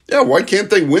Yeah, why can't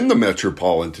they win the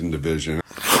Metropolitan Division?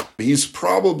 He's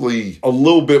probably a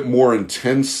little bit more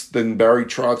intense than Barry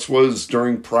Trotz was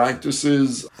during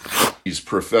practices. He's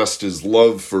professed his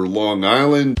love for Long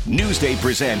Island. Newsday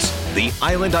presents the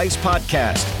Island Ice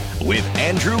Podcast with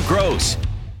Andrew Gross.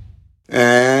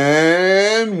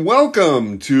 And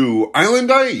welcome to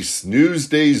Island Ice,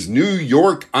 Newsday's New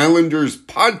York Islanders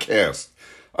podcast.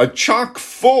 A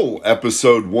chock-full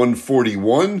episode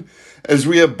 141, as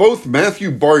we have both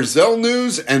Matthew Barzal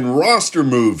news and roster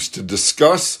moves to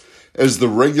discuss as the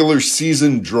regular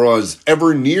season draws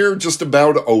ever near, just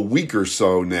about a week or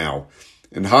so now.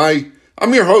 And hi,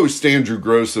 I'm your host, Andrew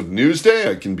Gross of Newsday.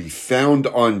 I can be found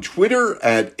on Twitter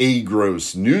at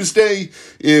 @AGrossNewsday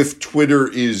if Twitter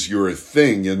is your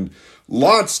thing. And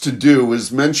lots to do,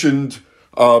 as mentioned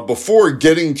before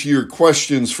getting to your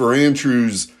questions for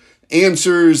Andrew's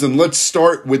answers. And let's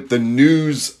start with the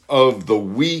news of the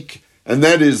week. And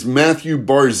that is Matthew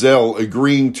Barzal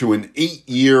agreeing to an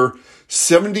 8-year,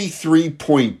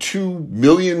 $73.2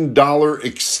 million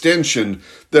extension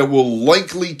that will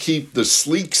likely keep the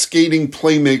sleek skating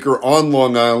playmaker on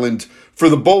Long Island for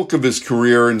the bulk of his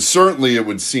career, and certainly it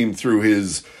would seem through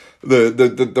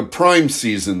the prime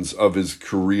seasons of his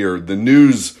career. The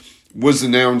news was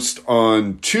announced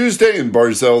on Tuesday, and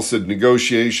Barzal said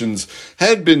negotiations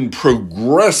had been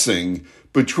progressing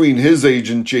between his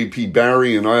agent, J.P.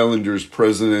 Barry, and Islanders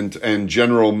president and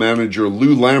general manager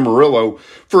Lou Lamoriello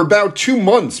for about 2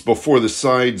 months before the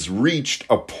sides reached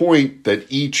a point that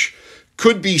each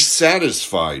could be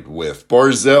satisfied with.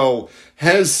 Barzal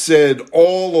has said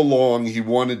all along he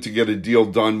wanted to get a deal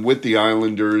done with the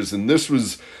Islanders, and this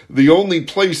was the only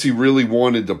place he really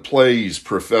wanted to play. He's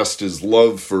professed his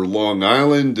love for Long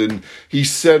Island, and he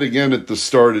said again at the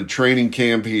start of training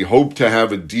camp he hoped to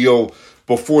have a deal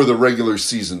before the regular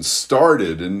season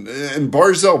started. And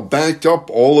Barzal backed up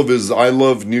all of his I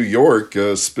love New York,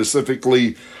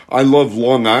 specifically I love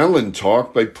Long Island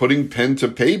talk, by putting pen to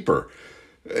paper.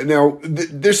 Now,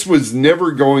 this was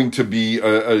never going to be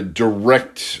a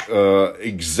direct,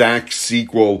 exact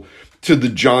sequel to the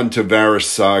John Tavares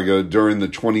saga during the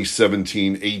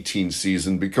 2017-18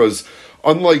 season, because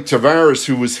unlike Tavares,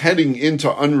 who was heading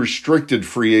into unrestricted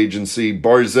free agency,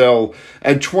 Barzal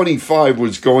at 25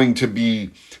 was going to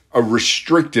be a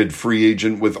restricted free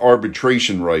agent with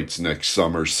arbitration rights next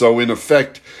summer. So in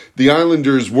effect, the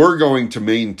Islanders were going to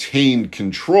maintain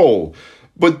control.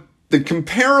 But the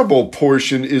comparable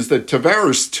portion is that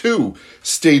Tavares, too,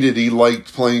 stated he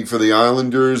liked playing for the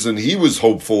Islanders and he was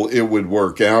hopeful it would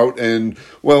work out. And,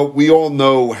 well, we all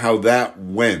know how that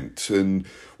went. And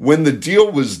when the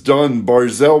deal was done,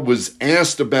 Barzal was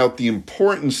asked about the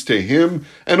importance to him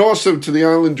and also to the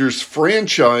Islanders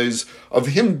franchise of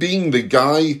him being the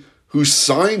guy who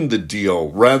signed the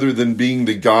deal rather than being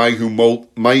the guy who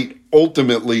might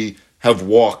ultimately have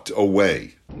walked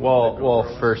away. Well,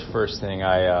 first thing,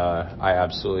 I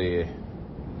absolutely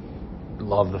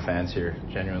love the fans here.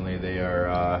 Genuinely, they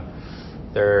are,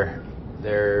 they're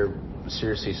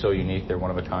seriously so unique. They're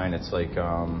one of a kind. It's like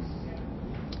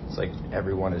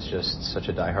everyone is just such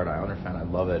a diehard Islander fan. I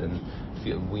love it, and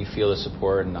we feel the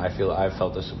support, and I've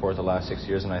felt the support the last 6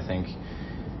 years. And I think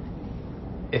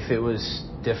if it was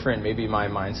different, maybe my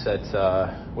mindset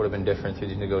would have been different through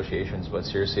these negotiations. But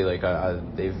seriously,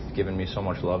 they've given me so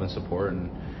much love and support, and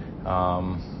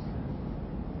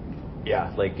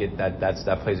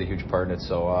that plays a huge part in it.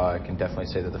 So I can definitely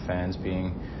say that the fans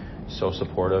being so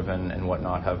supportive and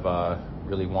whatnot have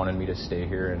really wanted me to stay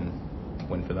here and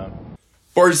win for them.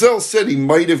 Barzal said he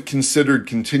might have considered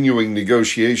continuing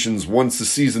negotiations once the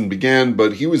season began,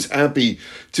 but he was happy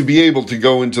to be able to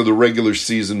go into the regular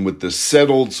season with this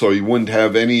settled so he wouldn't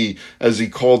have any, as he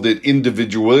called it,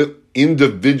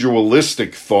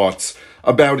 individualistic thoughts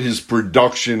about his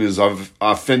production, his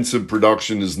offensive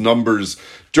production, his numbers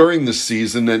during the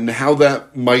season, and how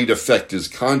that might affect his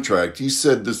contract. He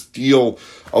said this deal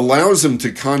allows him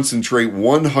to concentrate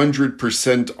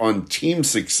 100% on team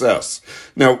success.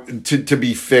 Now, to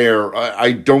be fair,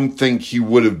 I don't think he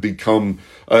would have become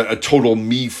a total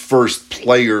me-first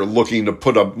player looking to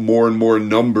put up more and more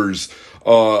numbers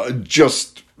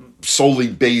just solely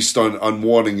based on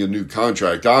wanting a new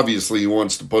contract. Obviously, he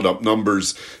wants to put up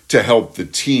numbers to help the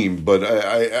team, but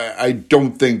I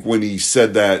don't think when he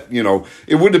said that,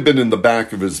 it would have been in the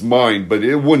back of his mind, but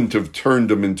it wouldn't have turned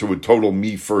him into a total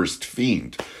me-first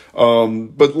fiend.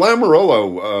 But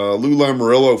Lamoriello, Lou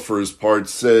Lamoriello, for his part,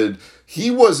 said he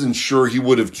wasn't sure he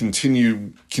would have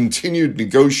continued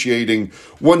negotiating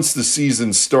once the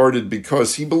season started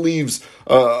because he believes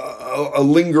a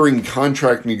lingering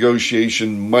contract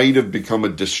negotiation might have become a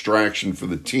distraction for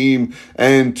the team.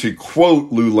 And to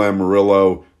quote Lou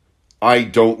Lamoriello, I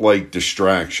don't like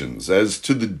distractions. As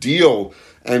to the deal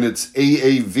and its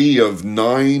AAV of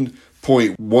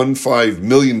 $9.15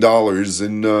 million,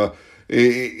 and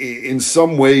in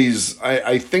some ways,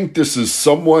 I think this is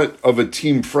somewhat of a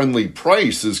team-friendly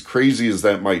price, as crazy as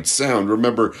that might sound.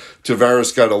 Remember,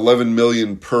 Tavares got $11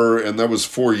 million per, and that was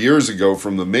 4 years ago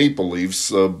from the Maple Leafs.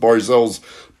 Barzal's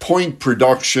point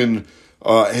production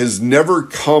has never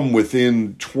come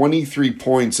within 23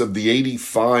 points of the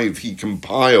 85 he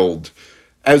compiled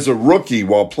as a rookie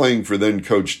while playing for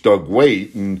then-coach Doug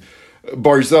Weight. And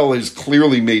Barzal has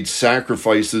clearly made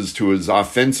sacrifices to his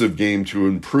offensive game to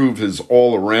improve his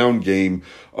all-around game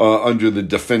under the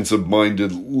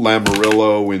defensive-minded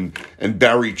Lamoriello and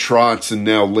Barry Trotz and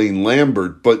now Lane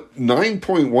Lambert. But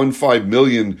 $9.15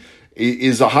 million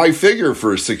is a high figure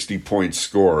for a 60-point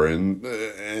score. And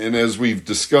as we've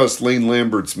discussed, Lane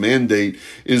Lambert's mandate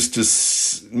is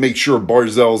to make sure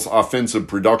Barzal's offensive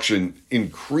production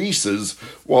increases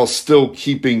while still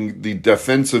keeping the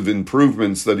defensive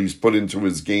improvements that he's put into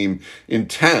his game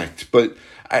intact. But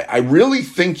I really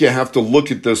think you have to look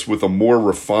at this with a more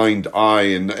refined eye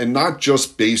and not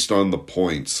just based on the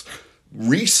points.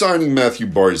 Re-signing Matthew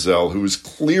Barzal, who is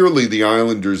clearly the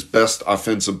Islanders' best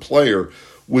offensive player,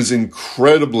 was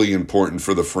incredibly important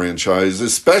for the franchise,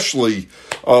 especially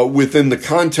within the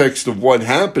context of what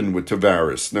happened with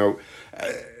Tavares. Now,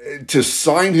 to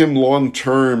sign him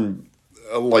long-term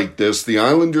like this, the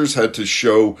Islanders had to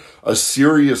show a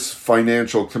serious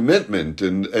financial commitment,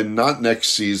 and not next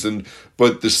season,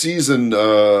 but the season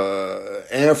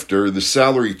after. The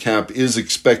salary cap is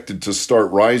expected to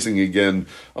start rising again,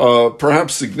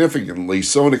 perhaps significantly.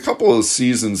 So in a couple of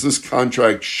seasons, this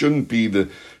contract shouldn't be the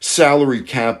salary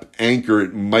cap anchor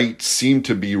it might seem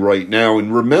to be right now.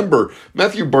 And remember,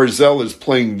 Matthew Barzal is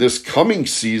playing this coming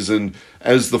season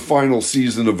as the final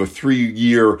season of a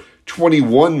 3-year,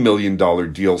 $21 million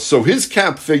deal. So his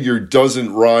cap figure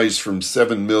doesn't rise from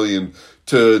 $7 million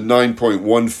to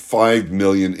 $9.15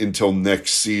 million until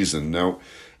next season. Now,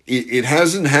 it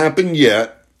hasn't happened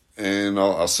yet, and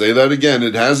I'll say that again.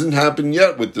 It hasn't happened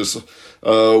yet with this,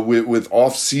 with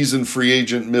off-season free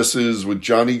agent misses with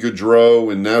Johnny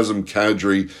Gaudreau and Nazem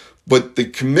Kadri. But the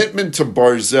commitment to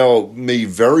Barzal may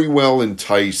very well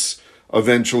entice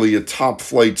eventually a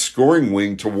top-flight scoring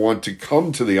wing to want to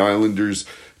come to the Islanders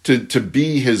to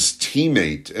be his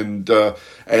teammate. And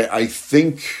I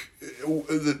think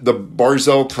the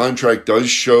Barzal contract does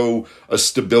show a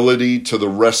stability to the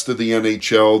rest of the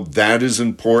NHL. That is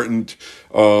important.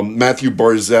 Matthew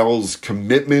Barzal's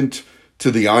commitment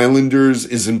to the Islanders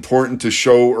is important to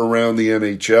show around the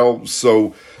NHL.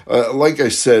 So, like I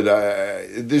said,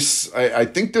 I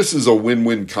think this is a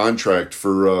win-win contract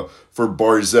for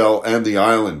Barzal and the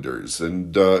Islanders.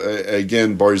 And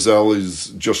again, Barzal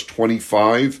is just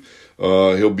 25.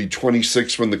 He'll be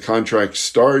 26 when the contract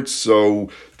starts, so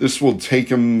this will take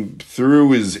him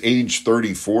through his age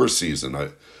 34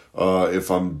 season,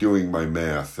 if I'm doing my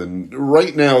math. And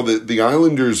right now, the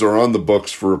Islanders are on the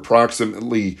books for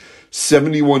approximately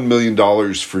 $71 million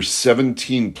for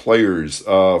 17 players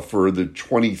for the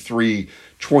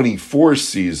 23-24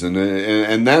 season.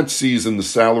 And that season, the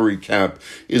salary cap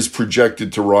is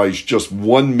projected to rise just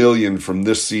 $1 million from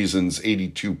this season's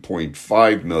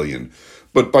 $82.5 million.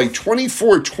 But by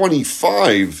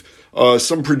 24-25,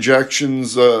 some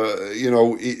projections,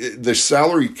 the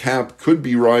salary cap could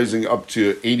be rising up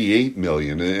to $88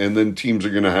 million, and then teams are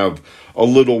going to have a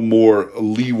little more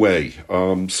leeway.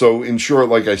 So in short,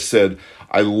 like I said,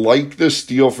 I like this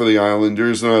deal for the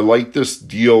Islanders, and I like this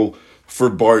deal for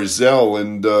Barzal.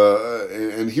 And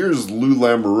here's Lou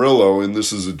Lamoriello, and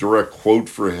this is a direct quote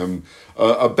for him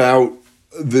about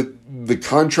the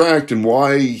contract and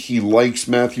why he likes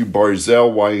Matthew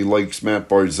Barzal, why he likes Matt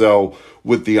Barzal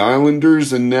with the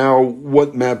Islanders, and now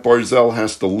what Matt Barzal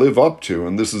has to live up to.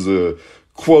 And this is a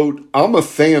quote, "I'm a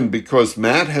fan because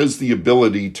Matt has the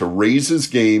ability to raise his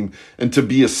game and to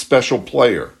be a special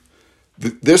player.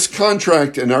 This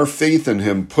contract and our faith in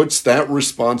him puts that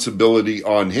responsibility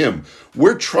on him.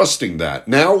 We're trusting that.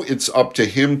 Now it's up to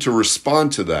him to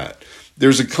respond to that.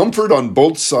 There's a comfort on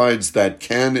both sides that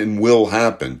can and will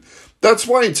happen. That's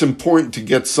why it's important to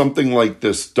get something like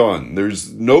this done.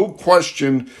 There's no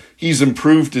question he's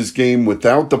improved his game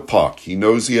without the puck. He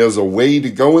knows he has a way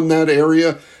to go in that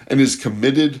area and is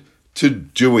committed to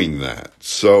doing that."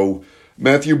 So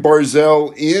Matthew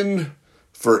Barzal in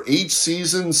for 8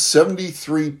 seasons,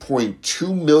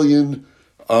 $73.2 million,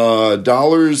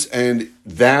 and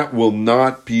that will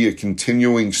not be a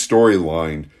continuing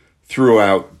storyline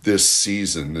throughout this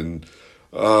season. And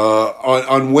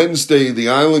on Wednesday, the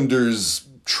Islanders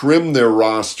trimmed their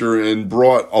roster and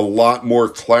brought a lot more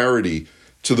clarity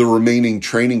to the remaining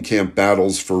training camp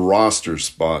battles for roster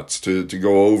spots. To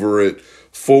go over it,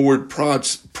 forward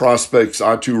prospects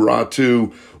Atu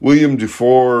Ratu, William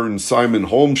Dufour, and Simon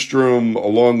Holmstrom,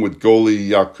 along with goalie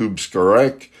Jakub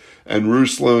Skarek and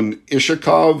Ruslan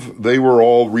Ishakov. They were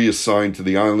all reassigned to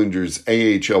the Islanders'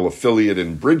 AHL affiliate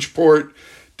in Bridgeport.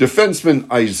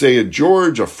 Defenseman Isaiah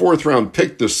George, a fourth-round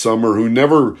pick this summer, who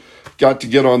never got to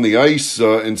get on the ice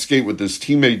and skate with his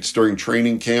teammates during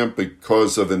training camp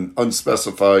because of an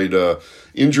unspecified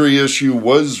injury issue,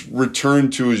 was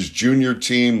returned to his junior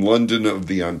team, London of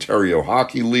the Ontario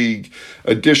Hockey League.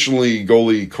 Additionally,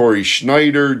 goalie Corey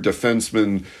Schneider,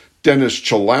 defenseman Dennis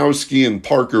Chalowski, and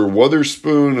Parker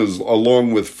Wotherspoon,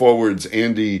 along with forwards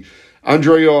Andy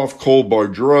Andreoff, Cole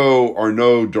Bardreau,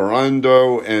 Arnaud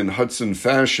Durando, and Hudson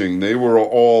Fashing. They were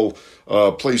all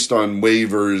placed on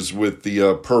waivers with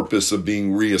the purpose of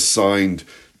being reassigned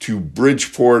to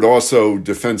Bridgeport. Also,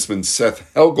 defenseman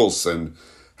Seth Helgelson,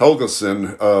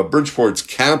 Bridgeport's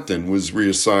captain, was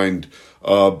reassigned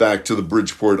back to the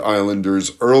Bridgeport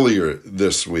Islanders earlier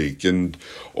this week. And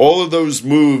all of those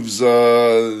moves,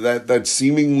 that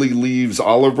seemingly leaves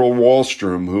Oliver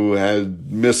Wahlstrom, who had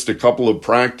missed a couple of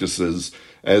practices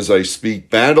as I speak,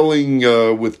 battling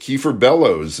with Kiefer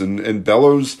Bellows. And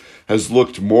Bellows has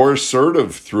looked more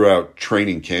assertive throughout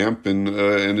training camp. And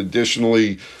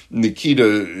additionally,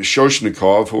 Nikita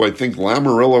Shoshnikov, who I think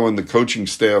Lamoriello and the coaching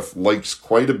staff likes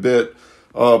quite a bit.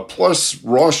 Plus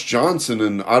Ross Johnson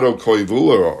and Otto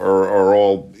Koivula are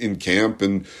all in camp,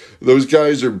 and those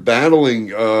guys are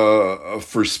battling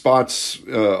for spots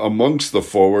amongst the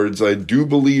forwards. I do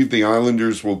believe the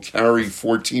Islanders will carry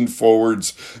 14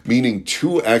 forwards, meaning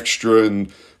 2 extra,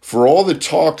 and for all the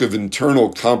talk of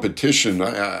internal competition,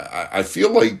 I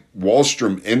feel like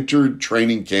Wahlstrom entered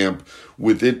training camp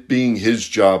with it being his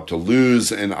job to lose,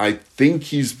 and I think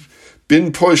he's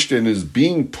been pushed and is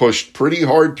being pushed pretty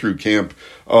hard through camp,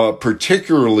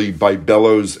 particularly by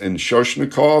Bellows and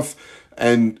Shoshnikov.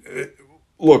 And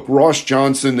look, Ross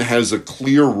Johnson has a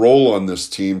clear role on this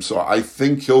team, so I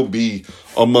think he'll be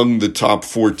among the top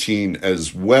 14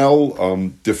 as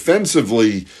well.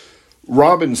 Defensively,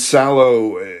 Robin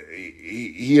Salo,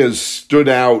 he has stood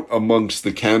out amongst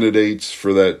the candidates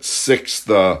for that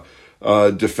 6th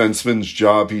defenseman's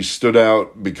job. He stood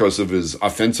out because of his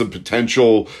offensive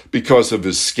potential, because of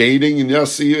his skating, and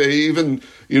yes, he's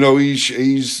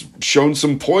shown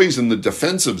some poise in the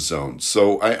defensive zone.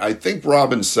 So I think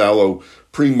Robin Salo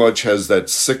pretty much has that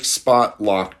 6th spot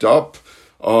locked up.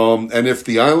 And if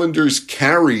the Islanders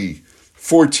carry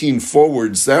 14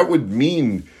 forwards, that would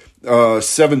mean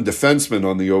 7 defensemen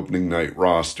on the opening night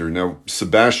roster. Now,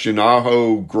 Sebastian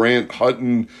Aho, Grant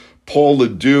Hutton, Paul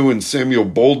Ledoux, and Samuel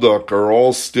Bolduc are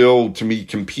all still, to me,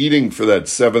 competing for that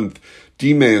 7th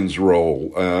D-man's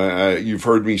role. You've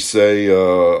heard me say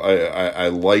I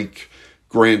like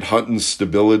Grant Hutton's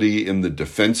stability in the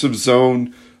defensive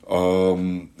zone,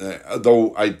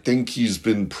 though I think he's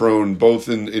been prone both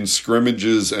in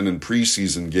scrimmages and in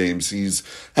preseason games. He's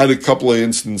had a couple of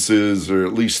instances, or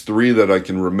at least 3 that I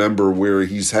can remember, where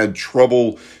he's had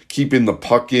trouble keeping the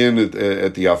puck in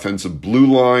at the offensive blue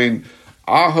line.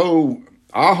 Aho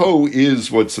is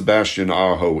what Sebastian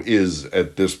Aho is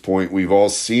at this point. We've all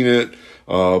seen it.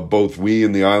 Both we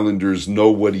and the Islanders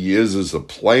know what he is as a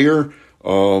player.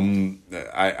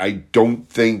 I don't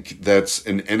think that's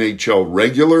an NHL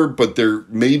regular, but there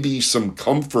may be some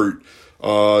comfort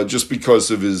just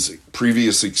because of his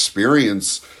previous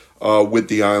experience with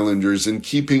the Islanders and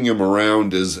keeping him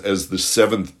around as the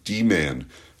 7th D-man,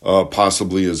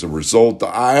 possibly as a result.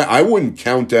 I wouldn't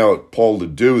count out Paul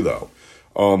Ledoux, though.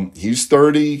 He's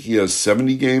 30. He has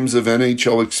 70 games of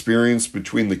NHL experience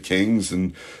between the Kings,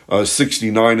 and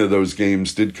 69 of those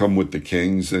games did come with the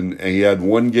Kings, and he had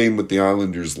 1 game with the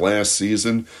Islanders last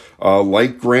season.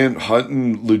 Like Grant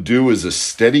Hutton, Ledoux is a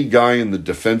steady guy in the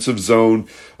defensive zone.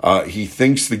 He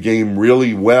thinks the game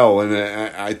really well, and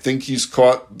I think he's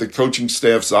caught the coaching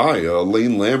staff's eye.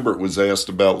 Lane Lambert was asked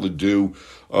about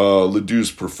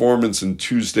Ledoux's performance in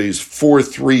Tuesday's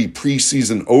 4-3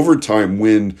 preseason overtime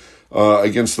win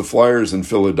against the Flyers in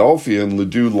Philadelphia, and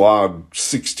Ledoux logged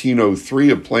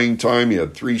 16:03 of playing time. He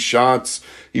had 3 shots.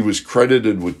 He was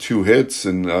credited with 2 hits,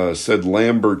 and said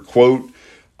Lambert, quote,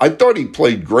 "I thought he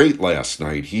played great last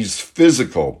night. He's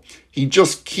physical. He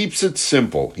just keeps it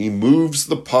simple. He moves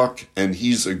the puck, and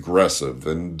he's aggressive."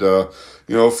 And,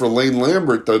 for Lane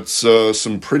Lambert, that's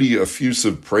some pretty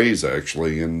effusive praise,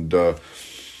 actually. And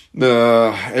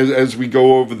as we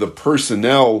go over the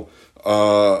personnel,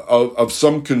 of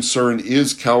some concern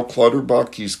is Cal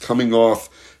Clutterbuck. He's coming off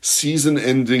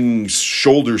season-ending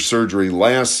shoulder surgery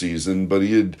last season, but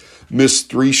he had missed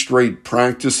 3 straight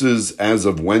practices as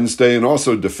of Wednesday. And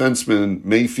also defenseman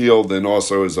Mayfield and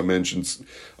also, as I mentioned,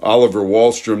 Oliver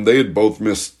Wahlstrom, they had both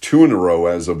missed 2 in a row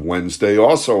as of Wednesday.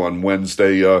 Also on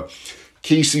Wednesday,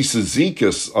 Casey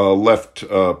Cizikas left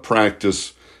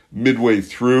practice midway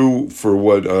through for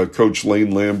what Coach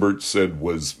Lane Lambert said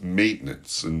was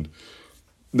maintenance. And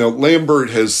now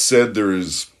Lambert has said there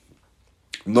is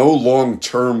no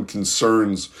long-term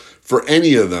concerns for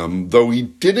any of them, though he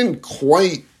didn't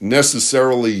quite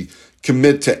necessarily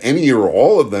commit to any or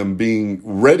all of them being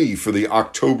ready for the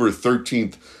October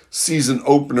 13th season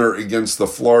opener against the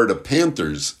Florida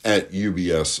Panthers at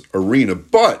UBS Arena.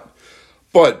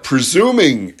 But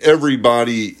presuming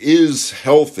everybody is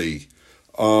healthy,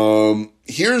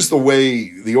 here's the way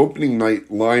the opening night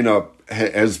lineup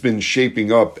has been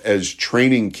shaping up as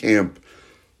training camp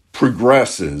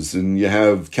progresses. And you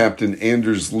have Captain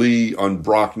Anders Lee on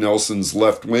Brock Nelson's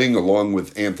left wing, along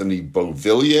with Anthony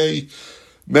Beauvillier.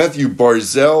 Matthew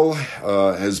Barzal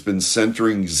has been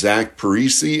centering Zach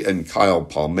Parise and Kyle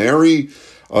Palmieri.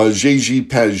 J.G.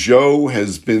 Pageau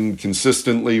has been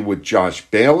consistently with Josh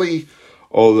Bailey,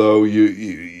 although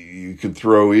you could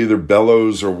throw either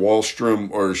Bellows or Wahlstrom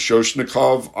or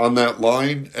Shoshnikov on that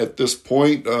line at this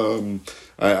point.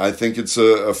 I think it's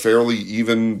a fairly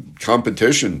even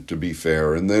competition, to be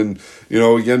fair. And then,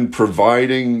 again,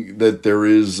 providing that there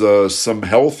is some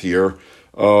health here,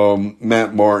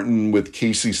 Matt Martin with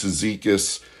Casey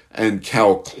Cizikas and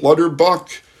Cal Clutterbuck.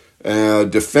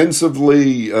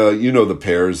 Defensively, the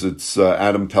pairs. It's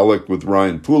Adam Pelech with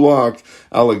Ryan Pulock,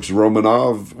 Alex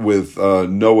Romanov with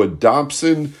Noah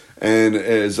Dobson, and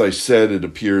as I said, it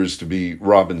appears to be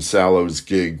Robin Salo's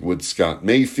gig with Scott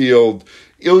Mayfield.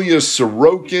 Ilya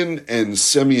Sorokin and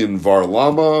Semyon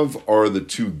Varlamov are the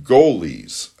 2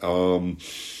 goalies.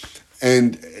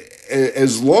 And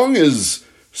as long as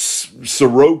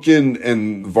Sorokin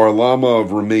and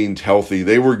Varlamov remained healthy,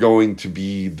 they were going to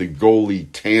be the goalie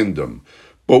tandem.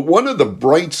 But one of the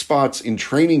bright spots in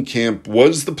training camp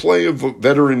was the play of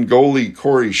veteran goalie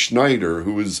Corey Schneider,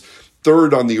 who was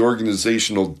 3rd on the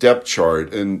organizational depth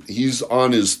chart, and he's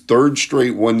on his 3rd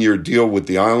straight 1-year deal with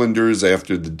the Islanders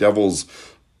after the Devils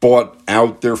bought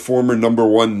out their former number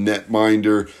 1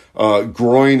 netminder.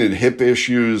 Groin and hip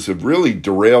issues have really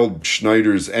derailed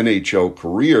Schneider's NHL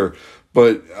career.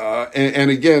 But, and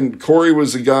again, Corey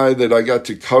was a guy that I got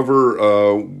to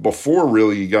cover before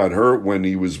really he got hurt when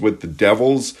he was with the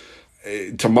Devils.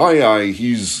 To my eye,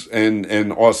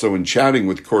 and also in chatting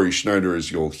with Corey Schneider,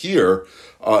 as you'll hear,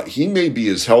 he may be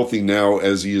as healthy now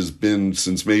as he has been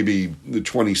since maybe the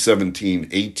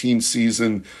 2017-18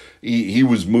 season. He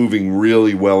was moving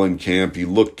really well in camp. He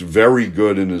looked very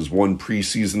good in his 1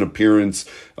 preseason appearance,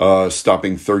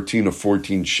 stopping 13 of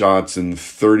 14 shots in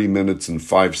 30 minutes and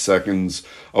 5 seconds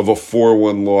of a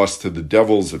 4-1 loss to the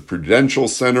Devils at Prudential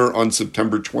Center on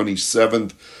September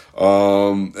 27th.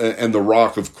 And the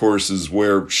Rock, of course, is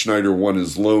where Schneider won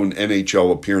his lone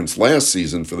NHL appearance last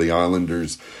season for the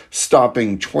Islanders,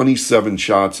 stopping 27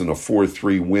 shots in a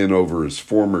 4-3 win over his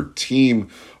former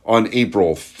team on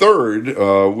April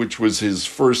 3rd, which was his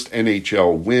first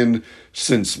NHL win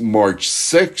since March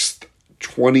 6th,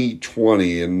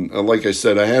 2020. And like I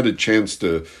said, I had a chance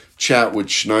to chat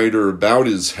with Schneider about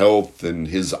his health and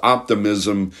his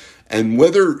optimism and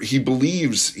whether he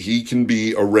believes he can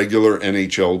be a regular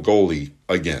NHL goalie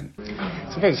again.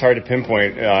 Sometimes it's hard to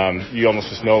pinpoint. You almost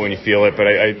just know when you feel it, but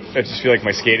I just feel like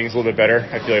my skating's a little bit better.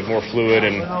 I feel like more fluid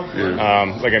and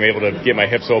like I'm able to get my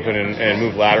hips open and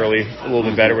move laterally a little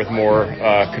bit better with more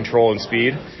control and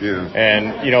speed. Yeah.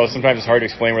 And, sometimes it's hard to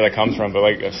explain where that comes from, but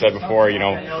like I've said before,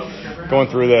 going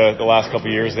through the last couple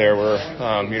of years there where,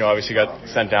 obviously got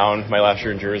sent down my last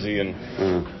year in Jersey and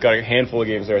got a handful of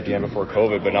games there at the end before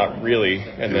COVID, but not really,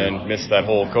 and then missed that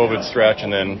whole COVID stretch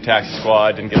and then taxi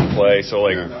squad, didn't get to play. So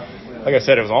like I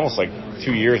said, it was almost like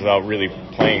 2 years without really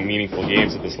playing meaningful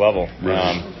games at this level.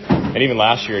 And even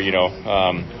last year,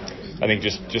 I think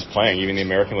just playing, even the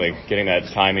American League, getting that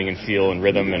timing and feel and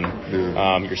rhythm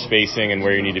and your spacing and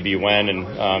where you need to be when.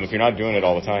 And if you're not doing it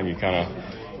all the time, you kind of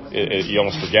you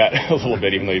almost forget a little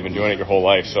bit, even though you've been doing it your whole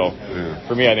life. So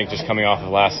for me, I think just coming off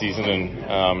of last season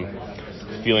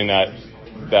and feeling that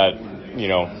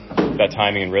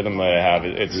timing and rhythm that I have,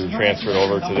 it's transferred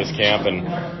over to this camp. And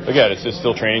again, it's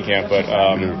still training camp, but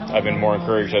I've been more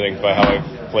encouraged, I think, by how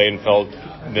I've played and felt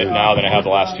now than I have the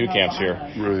last 2 camps here,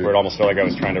 where it almost felt like I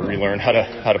was trying to relearn how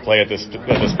to play at this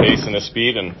pace and this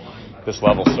speed and this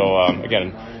level. So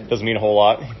again, doesn't mean a whole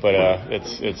lot, but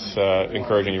it's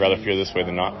encouraging. You'd rather feel this way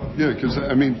than not. Yeah, because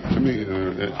I mean, to me,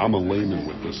 I'm a layman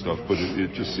with this stuff, but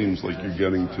it just seems like you're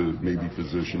getting to maybe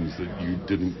positions that you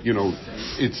didn't.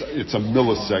 It's a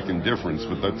millisecond difference,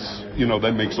 but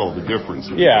that makes all the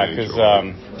difference. Yeah, because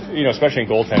especially in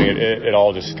goaltending, it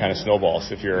all just kind of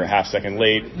snowballs. If you're a half second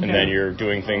late, and then you're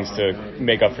doing things to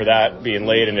make up for that being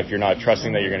late, and if you're not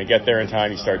trusting that you're going to get there in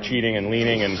time, you start cheating and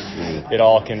leaning, and it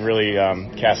all can really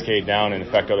cascade down and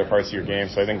affect other parts of your game.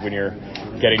 So I think when you're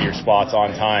getting your spots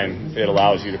on time, it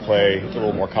allows you to play a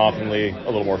little more confidently, a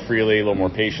little more freely, a little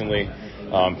more patiently.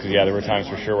 Because there were times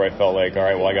for sure where I felt like, all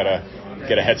right, well, I got to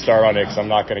get a head start on it because I'm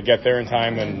not going to get there in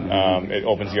time, and it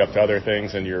opens you up to other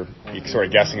things, and you're sort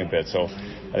of guessing a bit. So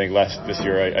I think this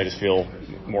year I just feel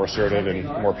more assertive and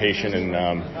more patient and,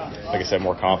 like I said,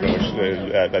 more confident,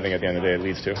 which I think at the end of the day it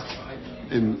leads to.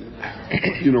 And,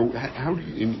 how do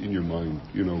you, in your mind,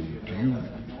 do you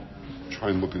try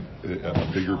and look at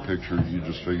a bigger picture? Do you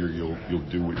just figure you'll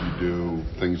do what you do,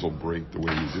 things will break the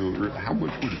way you do? Or how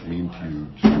much would it mean to you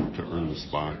to earn a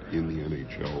spot in the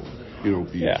NHL,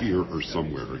 be it here or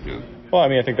somewhere again? Well, I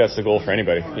mean, I think that's the goal for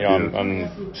anybody.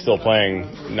 I'm still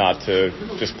playing not to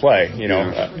just play.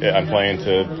 I'm playing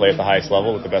to play at the highest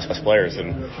level with the best players.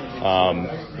 And,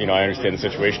 I understand the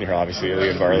situation here. Obviously, Lee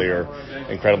and Varley are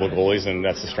incredible goalies, and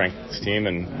that's the strength of this team.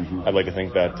 And I'd like to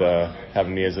think that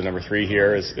having me as the number 3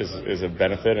 here is a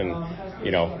benefit. And,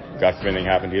 God forbid anything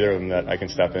happened to either of them, that I can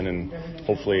step in and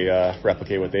hopefully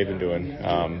replicate what they've been doing.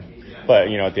 But,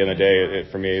 at the end of the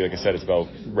day, for me, like I said, it's about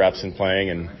reps and playing.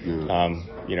 And,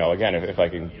 again, if I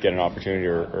can get an opportunity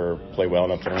or play well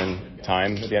enough to earn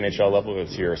time at the NHL level, if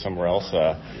it's here or somewhere else,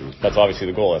 that's obviously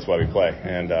the goal. That's why we play.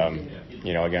 And,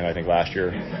 again, I think last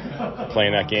year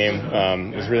playing that game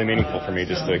was really meaningful for me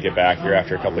just to get back here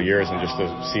after a couple of years and just to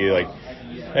see, like,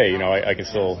 hey, I can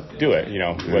still do it,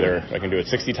 whether I can do it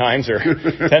 60 times or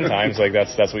 10 times, like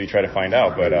that's what you try to find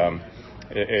out. But,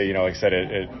 like I said,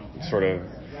 it sort of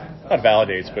not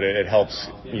validates, but it helps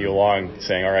you along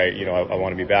saying, all right, I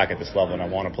want to be back at this level and I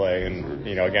want to play. And,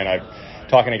 again,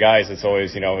 talking to guys, it's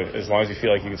always, as long as you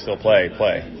feel like you can still play.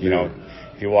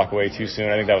 If you walk away too soon,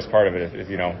 I think that was part of it. If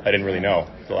I didn't really know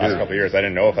the last couple of years. I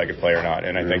didn't know if I could play or not.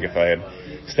 And I think if I had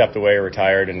stepped away or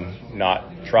retired and not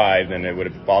tried, then it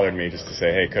would have bothered me just to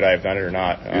say, hey, could I have done it or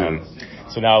not?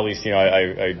 So now at least,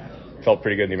 I felt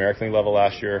pretty good in the American League level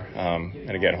last year.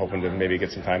 And again, hoping to maybe get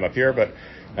some time up here, but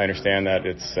I understand that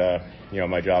it's,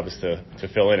 my job is to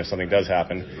fill in if something does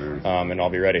happen, and I'll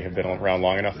be ready. I've been around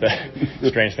long enough that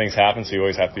strange things happen, so you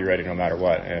always have to be ready no matter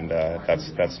what. And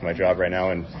that's my job right now,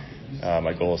 and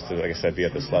my goal is to, like I said, be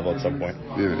at this level at some point.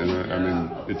 Yeah, and I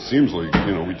mean, it seems like,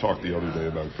 we talked the other day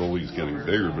about goalies getting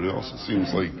bigger, but it also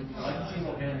seems like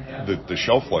the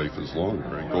shelf life is longer,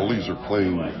 right? Goalies are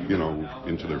playing,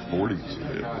 into their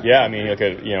 40s. Yeah, I mean, look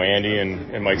at, Andy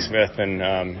and Mike Smith and,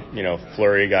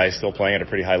 Fleury guys still playing at a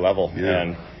pretty high level. Yeah.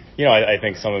 And, I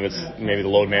think some of it's maybe the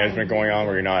load management going on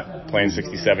where you're not playing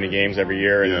 60, 70 games every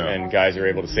year and guys are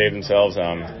able to save themselves.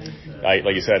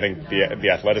 Like you said, I think the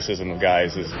athleticism of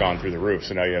guys has gone through the roof.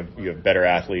 So now you have better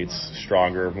athletes,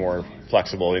 stronger, more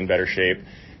flexible, in better shape,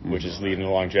 which is leading to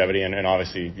longevity. And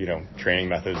obviously, training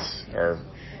methods are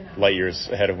light years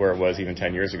ahead of where it was even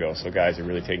 10 years ago. So guys are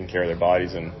really taking care of their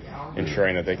bodies and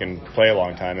ensuring that they can play a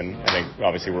long time. And I think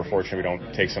obviously we're fortunate we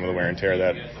don't take some of the wear and tear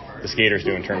that the skaters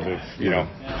do in terms of,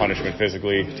 punishment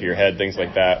physically to your head, things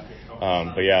like that.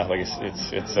 But yeah, like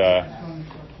it's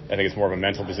I think it's more of a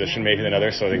mental position maybe than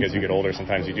others. So I think as you get older,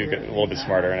 sometimes you do get a little bit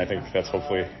smarter. And I think that's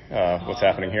hopefully what's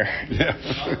happening here. Yeah.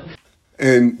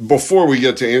 And before we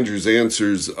get to Andrew's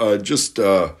answers, just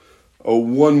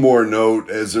one more note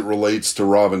as it relates to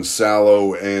Robin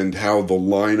Salo and how the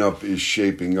lineup is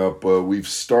shaping up. We've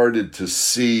started to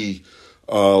see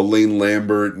Lane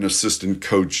Lambert and assistant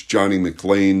coach Johnny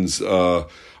McLean's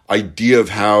idea of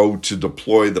how to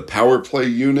deploy the power play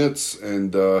units.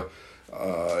 And,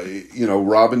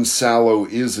 Robin Salo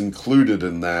is included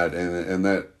in that. And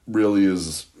that really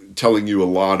is telling you a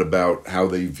lot about how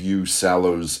they view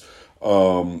Salo's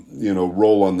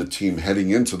role on the team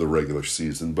heading into the regular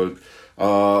season. But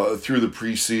through the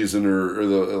preseason or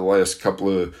the last couple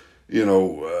of,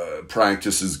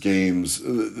 practices, games,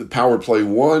 the power play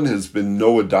one has been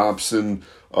Noah Dobson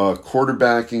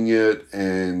quarterbacking it,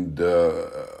 and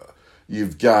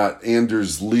you've not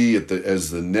Anders Lee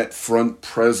as the net front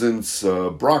presence.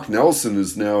 Brock Nelson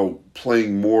is now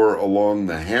playing more along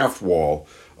the half wall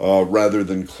rather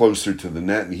than closer to the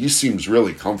net. And he seems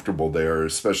really comfortable there,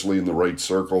 especially in the right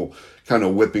circle, kind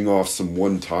of whipping off some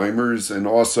one-timers. And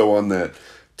also on that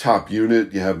top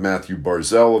unit, you have Matthew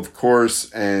Barzal, of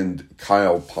course, and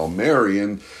Kyle Palmieri.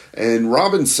 And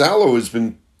Robin Salo has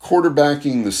been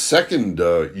quarterbacking the second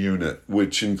unit,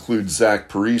 which includes Zach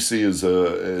Parisi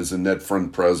as a net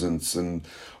front presence, and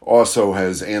also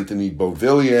has Anthony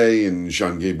Beauvillier and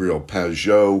Jean-Gabriel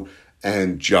Pageau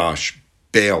and Josh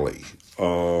Bailey.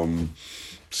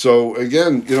 So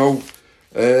again,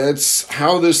 it's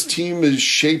how this team is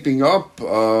shaping up.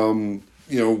 Could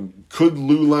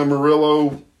Lou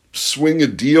Lamoriello swing a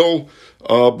deal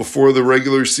before the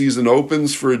regular season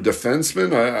opens for a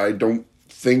defenseman? I don't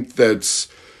think that's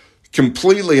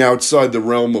completely outside the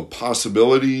realm of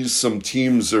possibilities. Some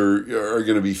teams are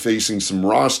going to be facing some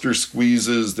roster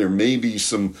squeezes. There may be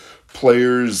some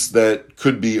players that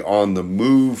could be on the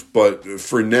move, but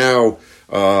for now,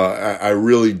 I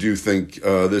really do think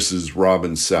this is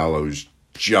Robin Salo's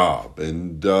job.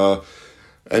 And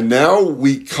now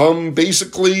we come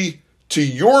basically to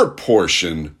your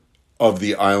portion of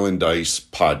the Island Ice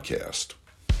podcast.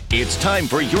 It's time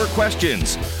for your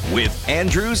questions with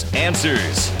Andrew's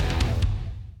Answers.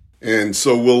 And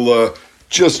so we'll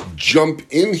just jump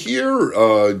in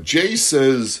here. Jay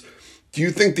says, do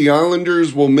you think the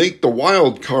Islanders will make the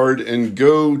wild card and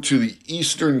go to the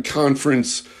Eastern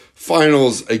Conference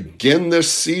Finals again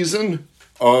this season?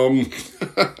 You're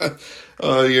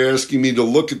asking me to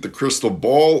look at the crystal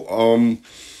ball.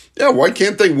 Yeah, why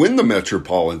can't they win the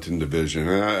Metropolitan Division?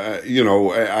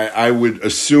 I would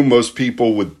assume most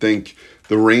people would think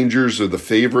the Rangers are the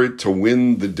favorite to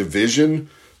win the division,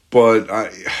 but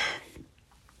I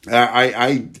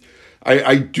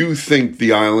do think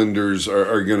the Islanders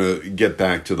are going to get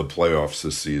back to the playoffs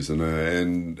this season,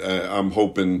 and I'm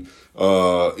hoping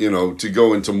to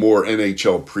go into more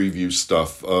NHL preview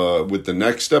stuff with the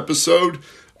next episode.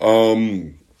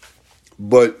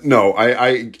 But no,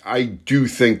 I do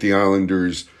think the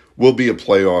Islanders will be a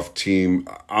playoff team.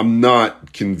 I'm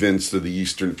not convinced of the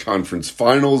Eastern Conference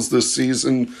Finals this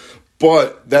season,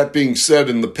 but that being said,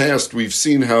 in the past, we've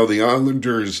seen how the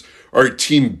Islanders are a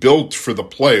team built for the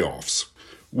playoffs.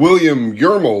 William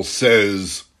Yermel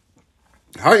says,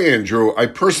 hi, Andrew. I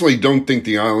personally don't think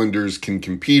the Islanders can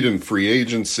compete in free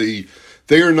agency.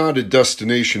 They are not a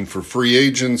destination for free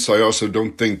agents. I also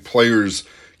don't think players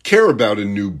care about a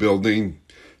new building.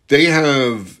 They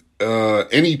have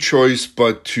any choice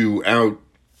but to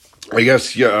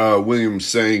William's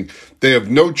saying they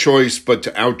have no choice but to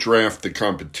outdraft the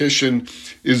competition.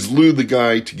 Is Lou the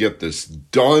guy to get this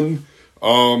done?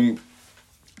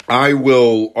 I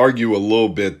will argue a little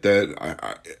bit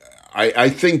that I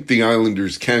think the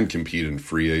Islanders can compete in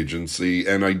free agency,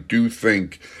 and I do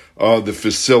think the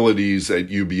facilities at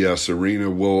UBS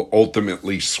Arena will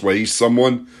ultimately sway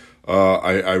someone.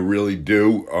 I really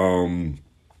do.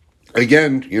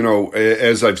 Again,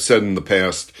 as I've said in the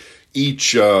past,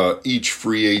 each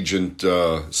free agent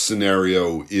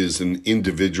scenario is an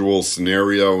individual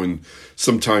scenario, and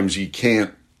sometimes you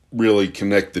can't really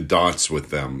connect the dots with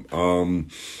them.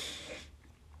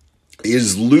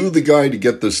 Is Lou the guy to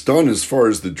get this done as far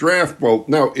as the draft? Well,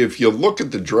 now, if you look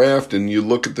at the draft and you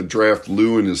look at the draft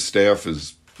Lou and his staff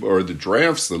or the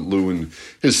drafts that Lou and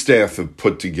his staff have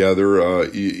put together,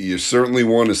 you certainly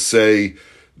want to say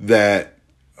that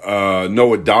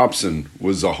Noah Dobson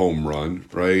was a home run,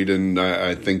 right? And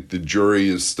I think the jury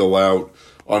is still out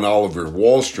on Oliver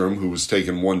Wahlstrom, who was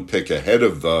taken one pick ahead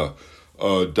of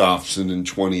Dobson in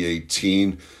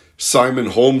 2018. Simon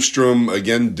Holmstrom,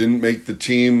 again, didn't make the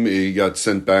team. He got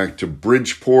sent back to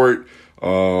Bridgeport.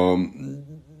 Simon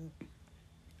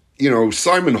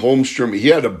Holmstrom, he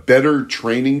had a better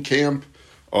training camp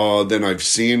than I've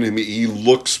seen him. He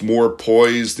looks more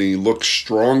poised and he looks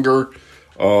stronger.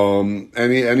 And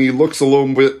he looks a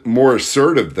little bit more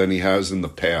assertive than he has in the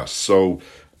past. So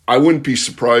I wouldn't be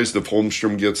surprised if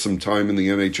Holmstrom gets some time in the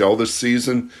NHL this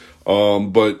season.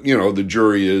 But the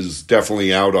jury is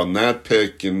definitely out on that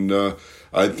pick. And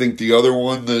I think the other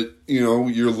one that,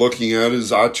 you're looking at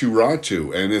is Aatu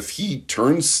Räty. And if he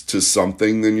turns to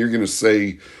something, then you're going to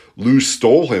say Lou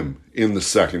stole him in the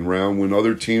second round when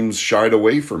other teams shied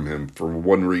away from him for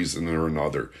one reason or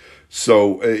another.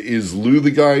 So is Lou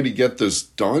the guy to get this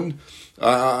done?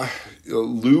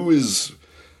 Lou is...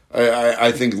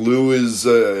 I think Lou is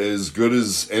as good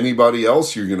as anybody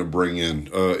else you're going to bring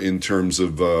in terms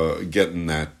of getting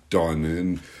that done.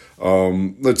 And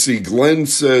let's see, Glenn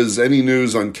says, any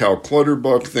news on Cal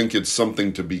Clutterbuck? Think it's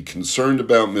something to be concerned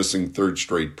about, missing third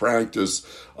straight practice.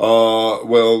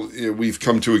 Well, we've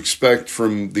come to expect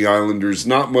from the Islanders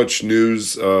not much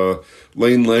news.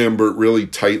 Lane Lambert really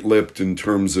tight-lipped in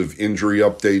terms of injury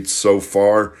updates so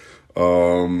far.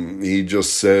 He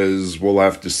just says we'll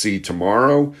have to see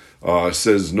tomorrow.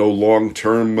 Says no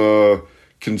long-term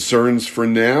concerns for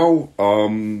now.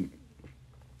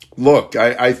 Look,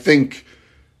 I think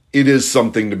it is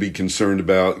something to be concerned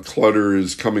about. Clutter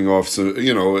is coming off,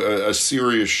 a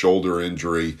serious shoulder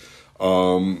injury.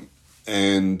 And,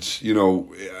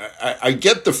 I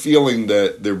get the feeling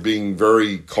that they're being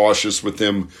very cautious with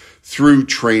him through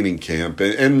training camp,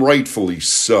 and rightfully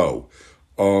so.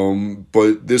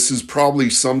 But this is probably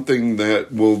something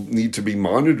that will need to be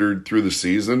monitored through the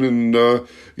season. And,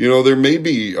 there may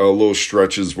be little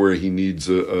stretches where he needs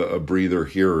a breather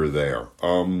here or there.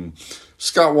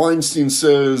 Scott Weinstein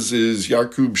says, is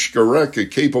Jakub Škarek a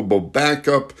capable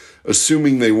backup,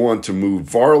 assuming they want to move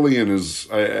Varley? And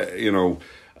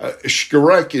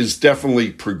Škarek is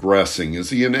definitely progressing.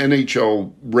 Is he an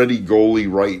NHL-ready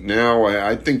goalie right now?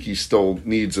 I think he still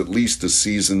needs at least a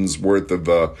season's worth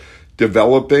of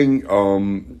developing.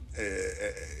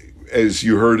 As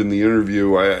you heard in the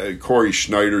interview, Corey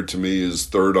Schneider, to me, is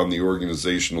third on the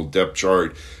organizational depth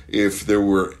chart. If there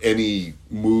were any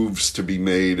moves to be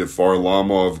made, if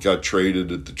Varlamov got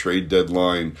traded at the trade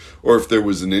deadline, or if there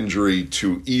was an injury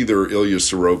to either Ilya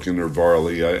Sorokin or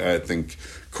Varley, I think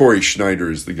Corey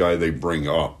Schneider is the guy they bring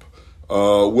up.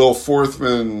 Will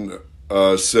Forthman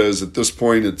says, at this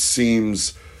point, it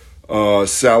seems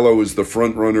Salo is the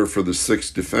front runner for the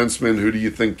sixth defenseman. Who do you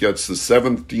think gets the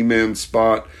seventh D-man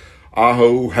spot?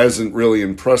 Aho hasn't really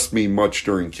impressed me much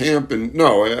during camp. And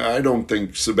no, I don't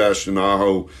think Sebastian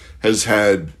Aho has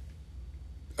had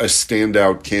a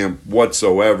standout camp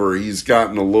whatsoever. He's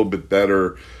gotten a little bit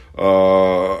better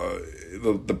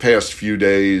the past few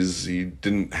days. He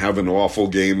didn't have an awful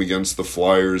game against the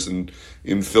Flyers in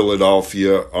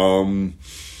Philadelphia.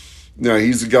 Now,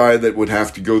 he's a guy that would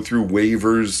have to go through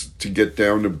waivers to get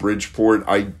down to Bridgeport.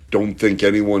 I don't think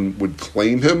anyone would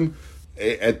claim him.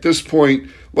 At this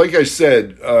point, like I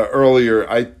said earlier,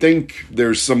 I think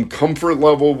there's some comfort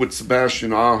level with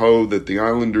Sebastian Aho that the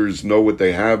Islanders know what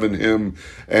they have in him,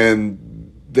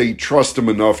 and they trust him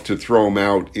enough to throw him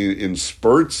out in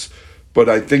spurts. But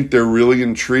I think they're really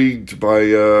intrigued by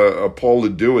Paul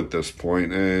Ledoux at this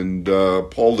point, and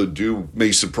Paul Ledoux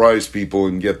may surprise people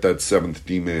and get that seventh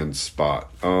D-man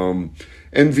spot.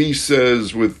 NV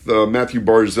says, with Matthew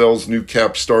Barzal's new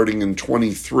cap starting in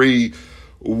 23,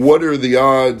 what are the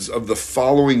odds of the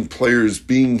following players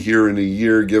being here in a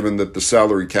year, given that the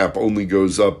salary cap only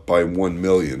goes up by $1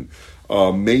 million?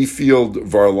 Mayfield,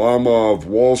 Varlamov,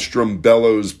 Wahlstrom,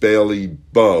 Bellows, Bailey,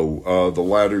 Bow, the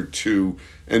latter two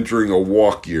entering a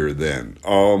walk year then.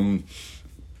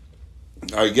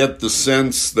 I get the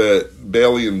sense that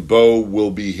Bailey and Bow will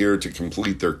be here to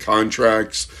complete their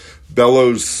contracts.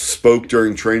 Bellows spoke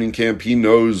during training camp. He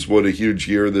knows what a huge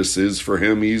year this is for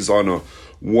him. He's on a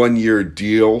one-year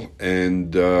deal,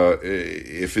 and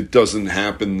if it doesn't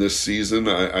happen this season,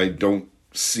 I don't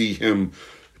see him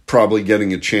probably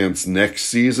getting a chance next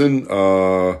season.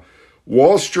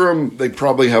 Wahlstrom, they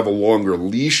probably have a longer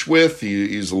leash with.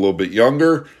 He's a little bit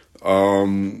younger,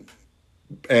 and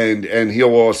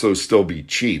he'll also still be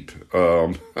cheap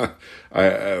for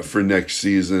next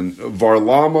season.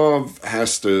 Varlamov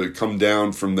has to come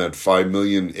down from that $5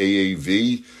 million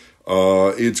AAV.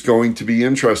 It's going to be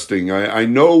interesting. I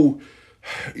know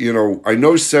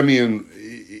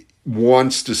Semyon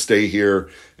wants to stay here,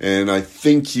 and I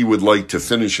think he would like to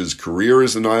finish his career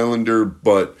as an Islander,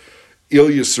 but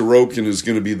Ilya Sorokin is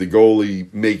going to be the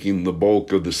goalie making the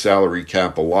bulk of the salary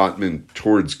cap allotment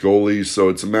towards goalies, so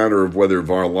it's a matter of whether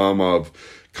Varlamov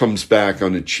comes back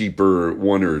on a cheaper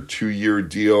 1 or 2 year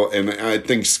deal. And I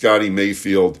think Scotty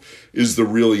Mayfield is the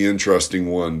really interesting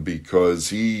one, because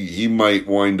he might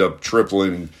wind up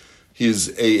tripling his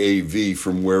AAV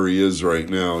from where he is right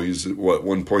now. He's at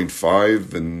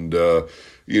 1.5, and a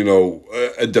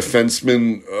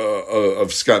defenseman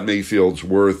of Scott Mayfield's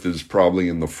worth is probably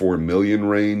in the $4 million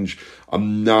range.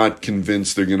 I'm not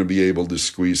convinced they're going to be able to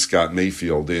squeeze Scott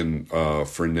Mayfield in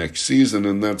for next season,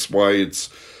 and that's why it's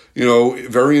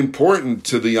very important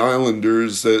to the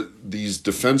Islanders that these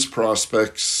defense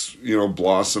prospects,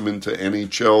 blossom into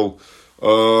NHL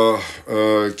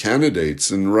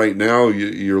candidates. And right now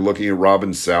you're looking at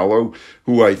Robin Salo,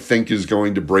 who I think is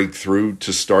going to break through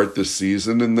to start this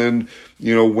season. And then,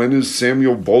 when is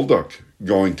Samuel Bolduc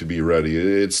going to be ready?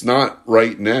 It's not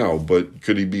right now, but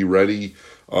could he be ready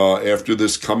after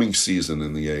this coming season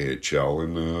in the AHL?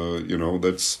 And,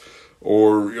 that's...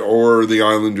 Or the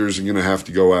Islanders are going to have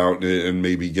to go out and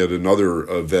maybe get another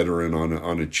veteran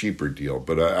on a cheaper deal.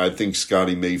 But I think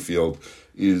Scotty Mayfield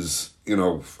is,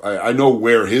 I know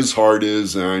where his heart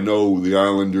is, and I know the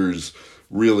Islanders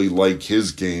really like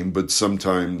his game, but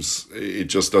sometimes it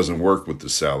just doesn't work with the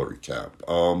salary cap.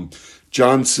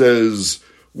 John says,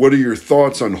 What are your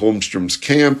thoughts on Holmstrom's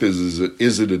camp? Is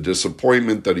it a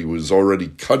disappointment that he was already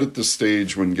cut at the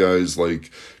stage when guys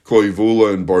like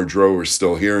Koivula and Bardreau are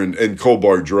still here? And Cole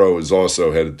Bardreau is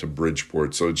also headed to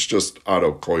Bridgeport, so it's just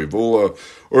Otto Koivula.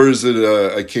 Or is it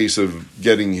a case of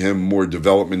getting him more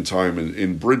development time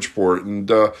in Bridgeport? And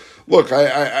look,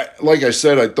 I like I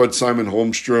said, I thought Simon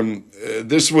Holmstrom,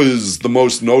 this was the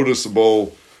most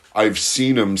noticeable I've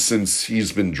seen him since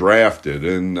he's been drafted,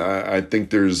 and I think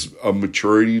there's a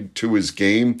maturity to his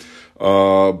game.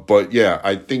 But yeah,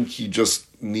 I think he just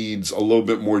needs a little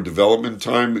bit more development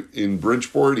time in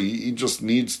Bridgeport. He just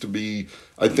needs to be,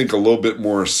 I think, a little bit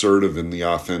more assertive in the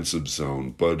offensive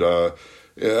zone. But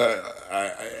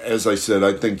as I said,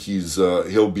 I think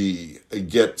he'll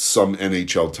get some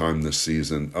NHL time this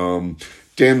season.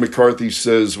 Dan McCarthy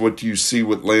says, what do you see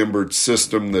with Lambert's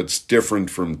system that's different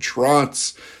from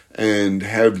Trott's? And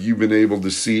have you been able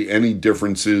to see any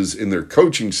differences in their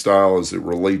coaching style as it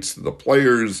relates to the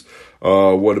players?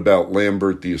 What about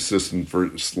Lambert, the assistant,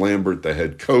 versus Lambert, the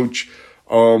head coach?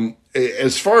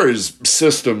 As far as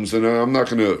systems, and I'm not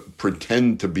going to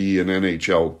pretend to be an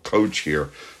NHL coach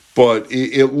here, but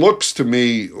it looks to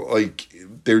me like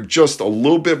they're just a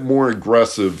little bit more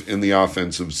aggressive in the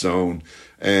offensive zone.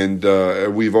 And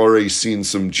we've already seen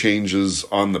some changes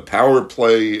on the power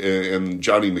play, and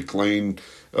Johnny McLean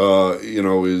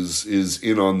is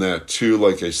in on that too.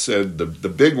 Like I said, the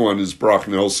big one is Brock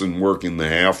Nelson working the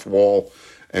half wall,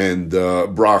 and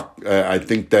Brock, I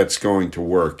think that's going to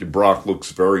work. Brock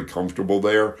looks very comfortable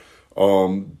there,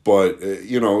 but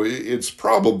it's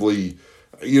probably,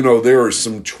 there are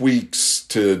some tweaks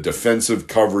to defensive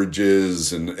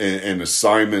coverages and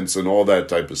assignments and all that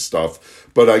type of stuff.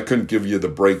 But I couldn't give you the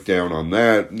breakdown on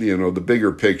that. The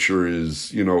bigger picture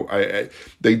is, I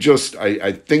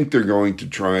think they're going to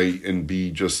try and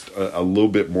be just a little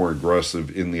bit more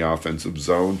aggressive in the offensive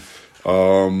zone.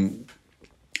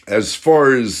 As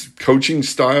far as coaching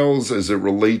styles, as it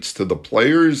relates to the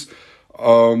players,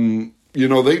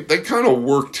 they kind of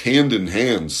worked hand in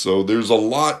hand. So there's a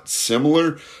lot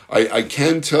similar. I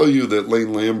can tell you that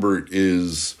Lane Lambert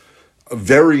is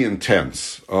very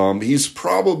intense. He's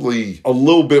probably a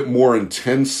little bit more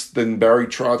intense than Barry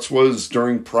Trotz was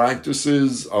during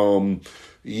practices.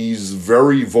 He's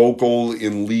very vocal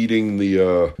in leading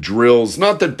the drills.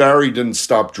 Not that Barry didn't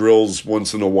stop drills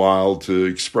once in a while to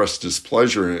express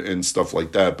displeasure and stuff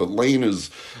like that, but Lane has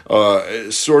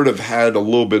sort of had a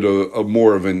little bit of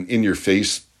more of an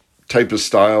in-your-face type of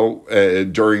style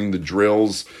during the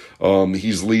drills.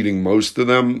 He's leading most of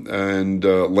them, and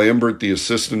Lambert, the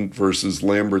assistant, versus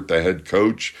Lambert, the head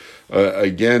coach.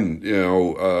 Lambert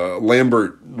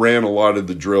ran a lot of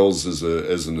the drills as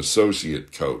an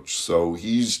associate coach, so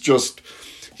he's just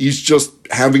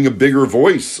having a bigger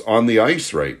voice on the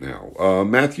ice right now.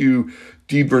 Matthew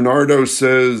DiBernardo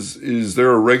says, is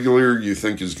there a regular you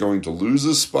think is going to lose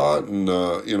a spot? And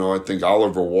I think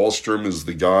Oliver Wahlstrom is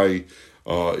the guy,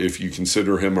 if you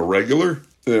consider him a regular.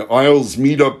 Isles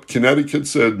Meetup Connecticut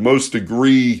said, most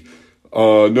agree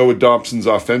Noah Dobson's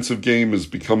offensive game is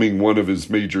becoming one of his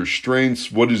major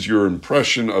strengths. What is your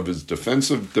impression of his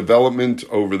defensive development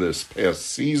over this past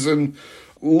season?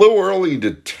 A little early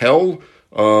to tell.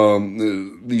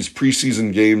 These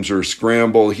preseason games are a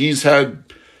scramble. He's had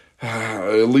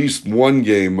at least one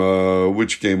game.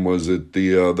 Which game was it?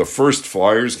 The first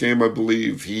Flyers game, I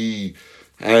believe. He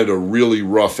had a really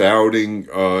rough outing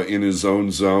in his own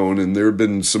zone, and there have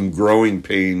been some growing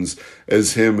pains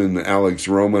as him and Alex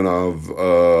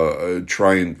Romanov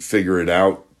try and figure it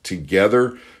out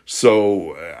together.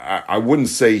 So I wouldn't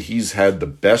say he's had the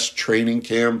best training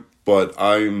camp, but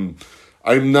I'm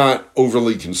not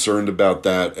overly concerned about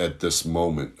that at this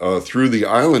moment. Through the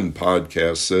Island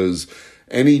podcast says,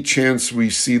 any chance we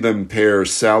see them pair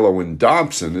Salo and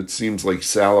Dobson? It seems like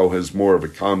Salo has more of a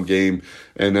calm game,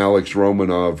 and Alex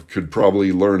Romanov could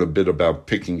probably learn a bit about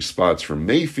picking spots from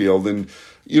Mayfield. And,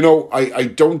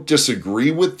 I don't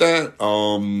disagree with that.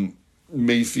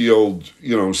 Mayfield,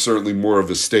 certainly more of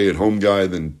a stay-at-home guy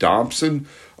than Dobson.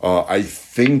 I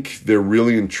think they're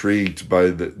really intrigued by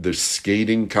the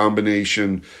skating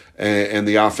combination and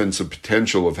the offensive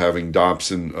potential of having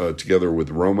Dobson together with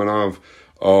Romanov.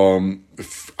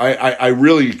 I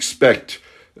really expect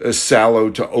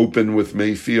Salo to open with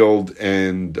Mayfield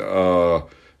and Romanov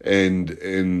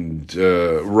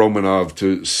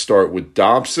to start with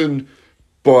Dobson,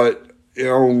 but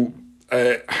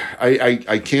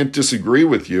I can't disagree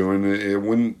with you, and it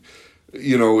wouldn't.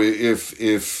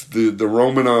 If the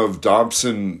Romanov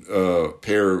Dobson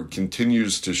pair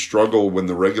continues to struggle when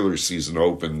the regular season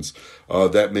opens,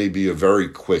 that may be a very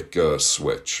quick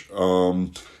switch.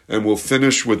 And we'll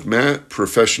finish with Matt,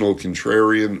 professional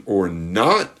contrarian or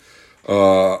not.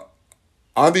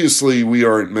 Obviously, we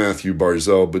aren't Matthew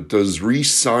Barzal, but does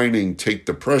re-signing take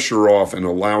the pressure off and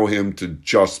allow him to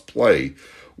just play?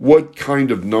 What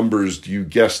kind of numbers do you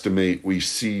guesstimate we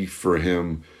see for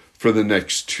him for the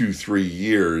next 2-3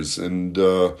 years? And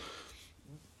I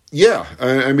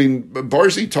mean,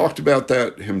 Barzy talked about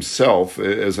that himself,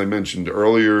 as I mentioned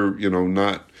earlier,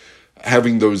 not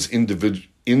having those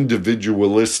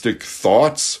individualistic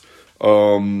thoughts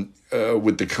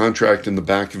with the contract in the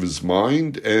back of his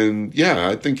mind. And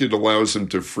I think it allows him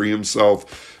to free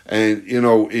himself. And,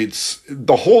 it's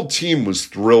the whole team was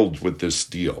thrilled with this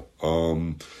deal.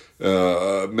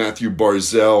 Matthew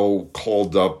Barzal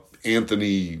called up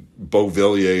Anthony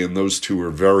Beauvillier, and those two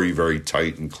are very, very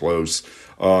tight and close,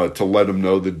 to let him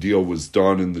know the deal was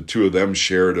done. And the two of them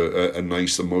shared a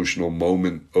nice emotional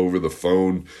moment over the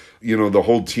phone. The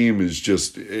whole team is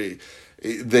just,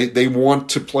 they want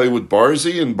to play with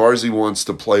Barzy, and Barzy wants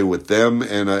to play with them.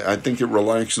 And I think it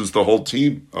relaxes the whole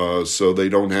team, so they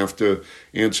don't have to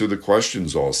answer the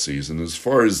questions all season. As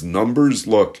far as numbers,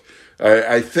 look,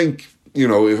 I think,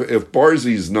 if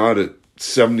Barzy's not at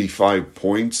 75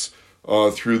 points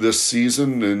through this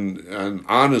season, and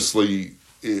honestly,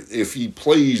 if he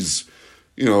plays,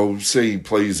 say he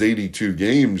plays 82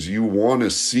 games, you want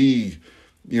to see,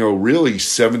 really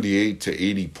 78 to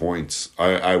 80 points,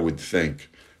 I would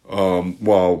think,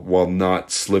 while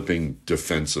not slipping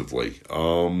defensively.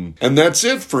 And that's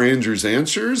it for Andrew's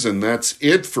Answers, and that's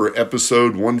it for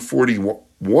episode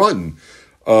 141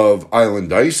 of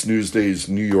Island Ice, Newsday's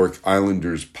New York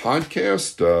Islanders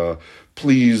podcast.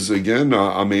 Please, again,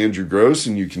 I'm Andrew Gross,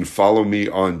 and you can follow me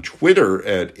on Twitter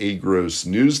at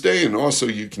 @AGrossNewsday, and also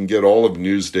you can get all of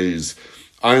Newsday's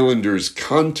Islanders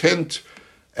content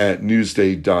at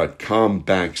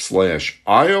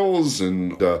newsday.com/Isles.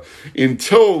 And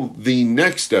until the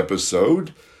next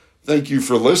episode, thank you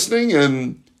for listening,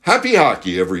 and happy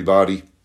hockey, everybody.